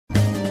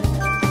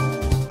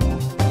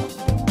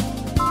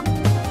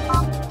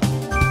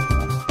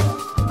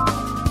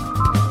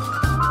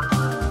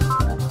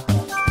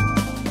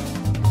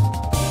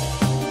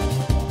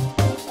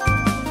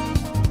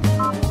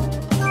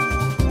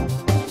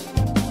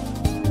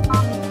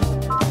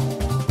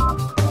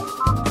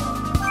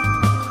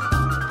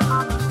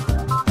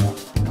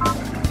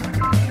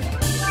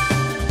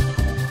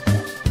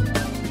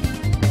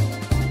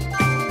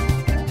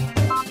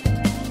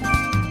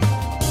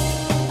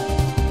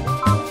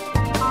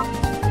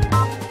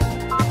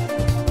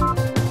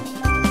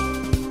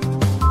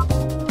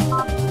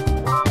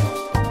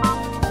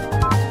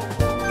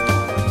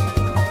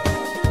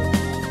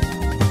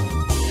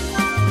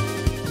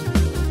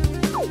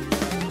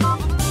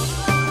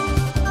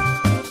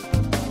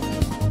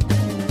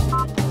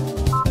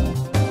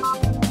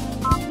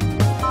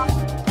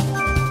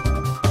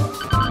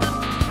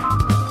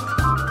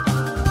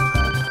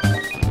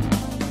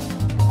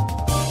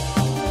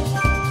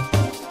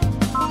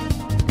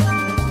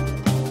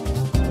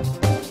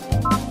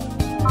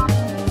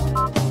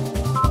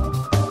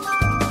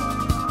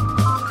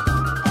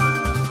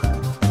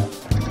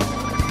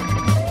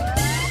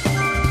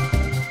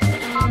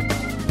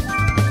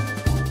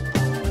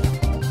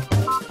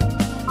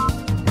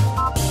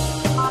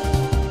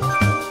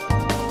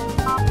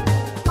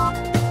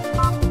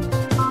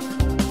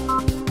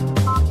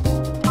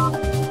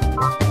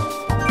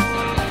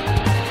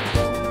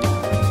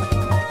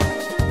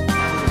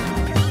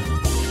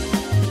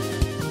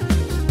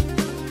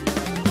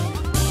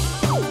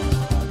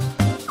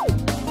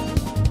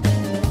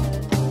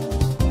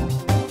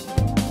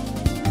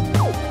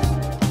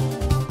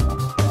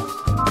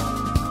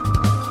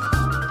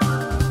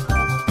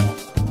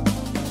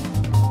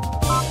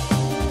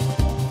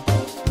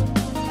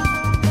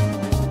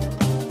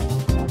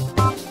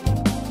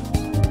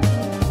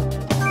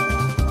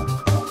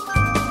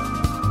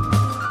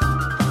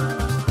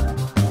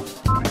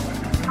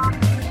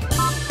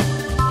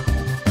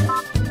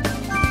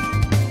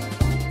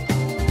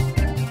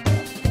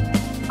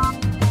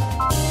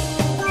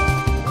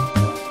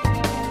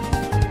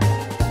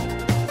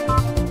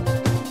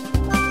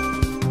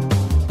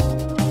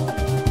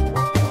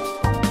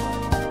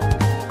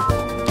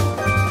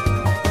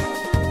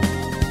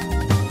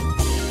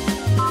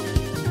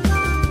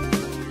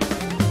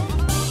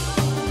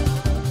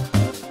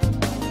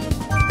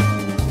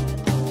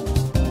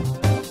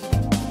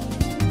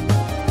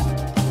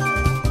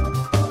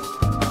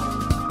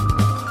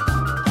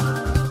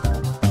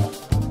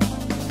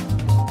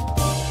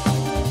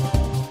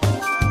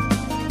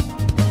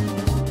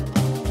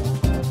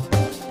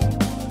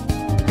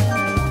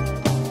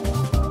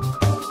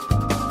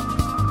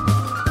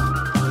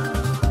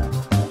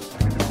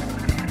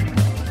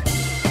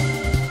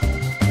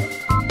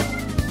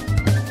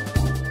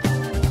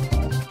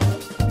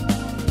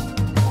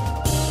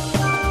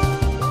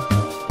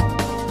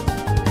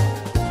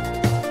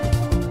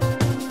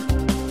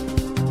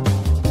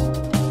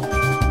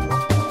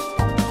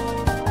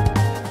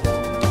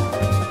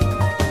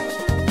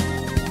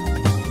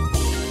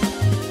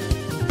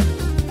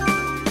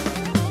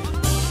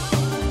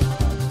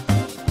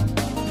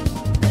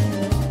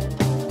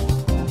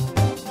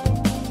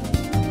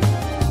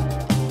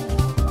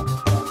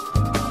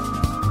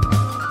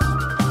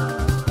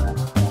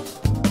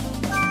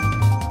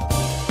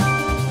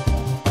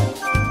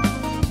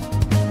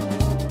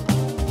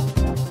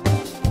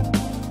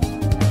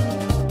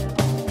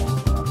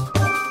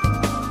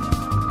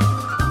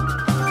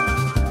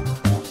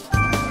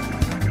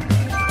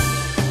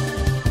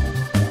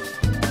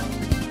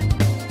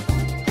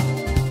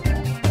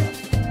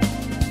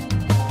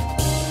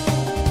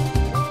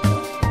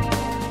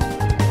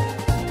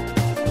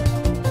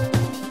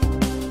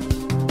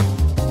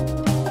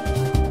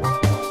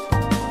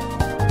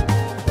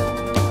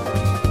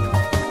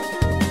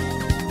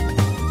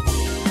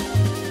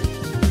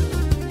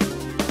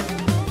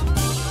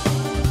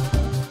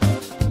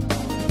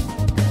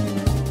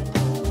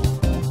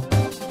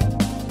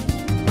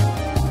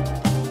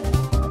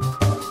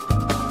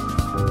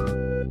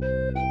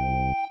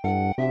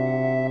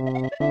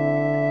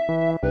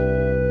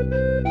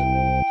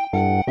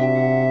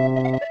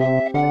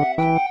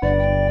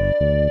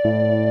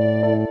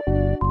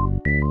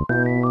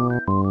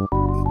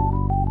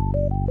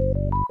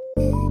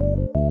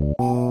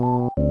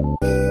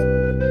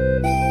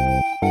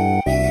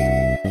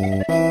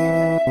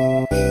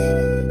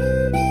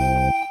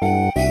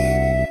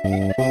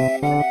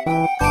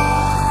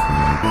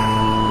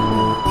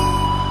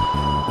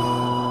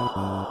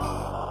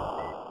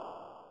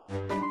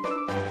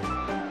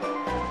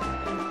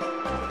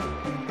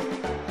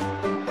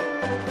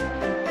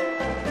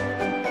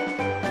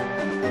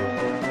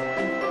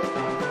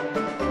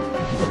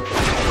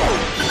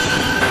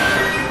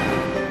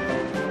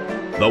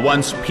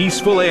once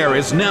peaceful air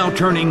is now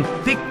turning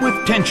thick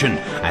with tension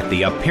at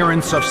the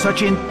appearance of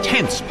such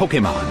intense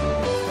Pokémon.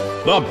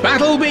 The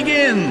battle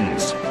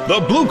begins!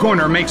 The blue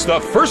corner makes the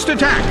first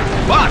attack,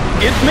 but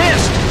it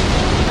missed!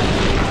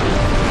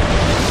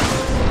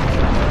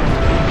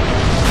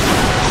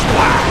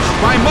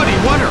 Splash by Muddy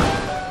Water!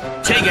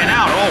 Taken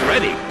out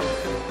already!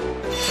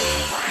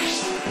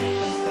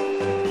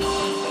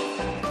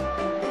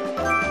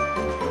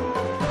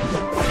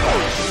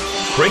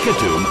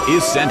 Kricketune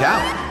is sent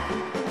out.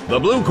 The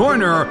blue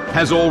corner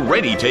has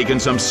already taken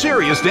some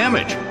serious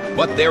damage,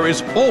 but there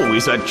is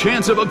always a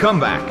chance of a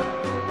comeback.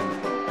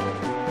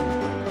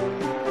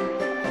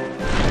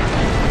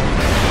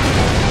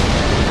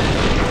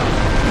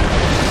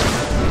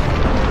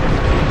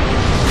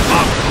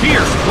 A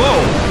fierce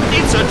blow!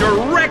 It's a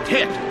direct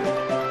hit!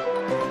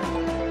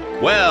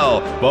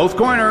 Well, both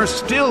corners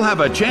still have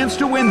a chance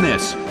to win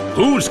this.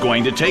 Who's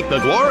going to take the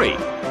glory?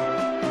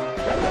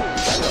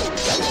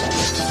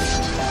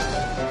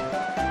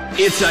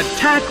 Its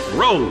attack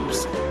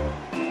rose.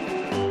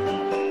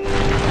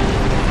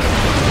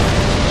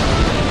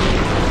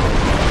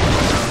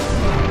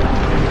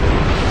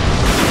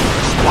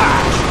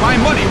 Splash by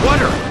Muddy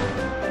Water.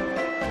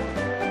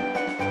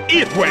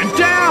 It went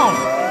down.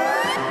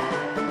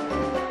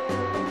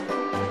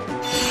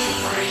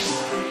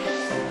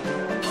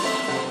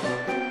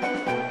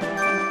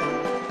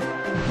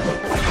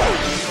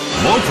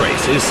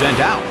 Moltres is sent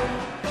out.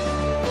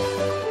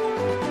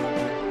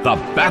 The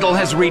battle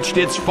has reached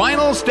its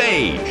final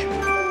stage.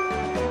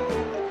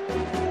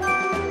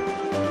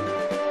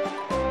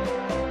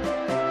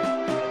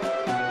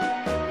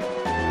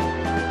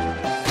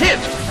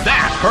 Hit!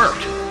 That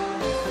hurt!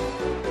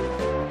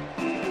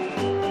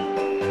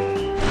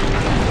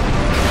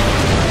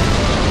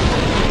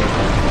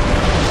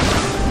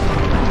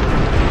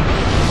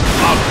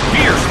 A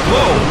fierce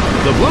blow!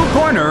 The blue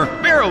corner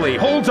barely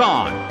holds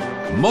on.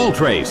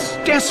 Moltres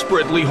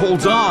desperately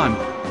holds on.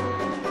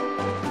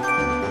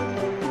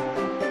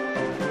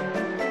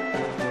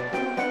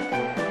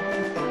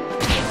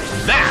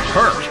 That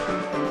hurt!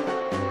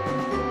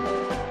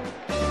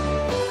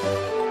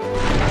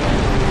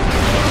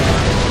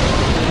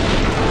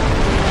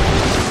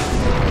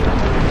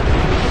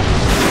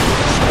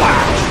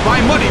 Splash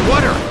by Muddy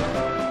Water!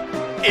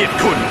 It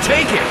couldn't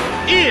take it!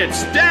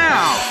 It's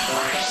down!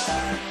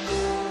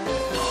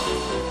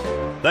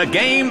 The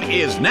game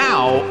is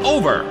now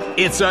over.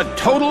 It's a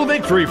total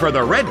victory for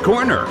the red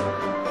corner.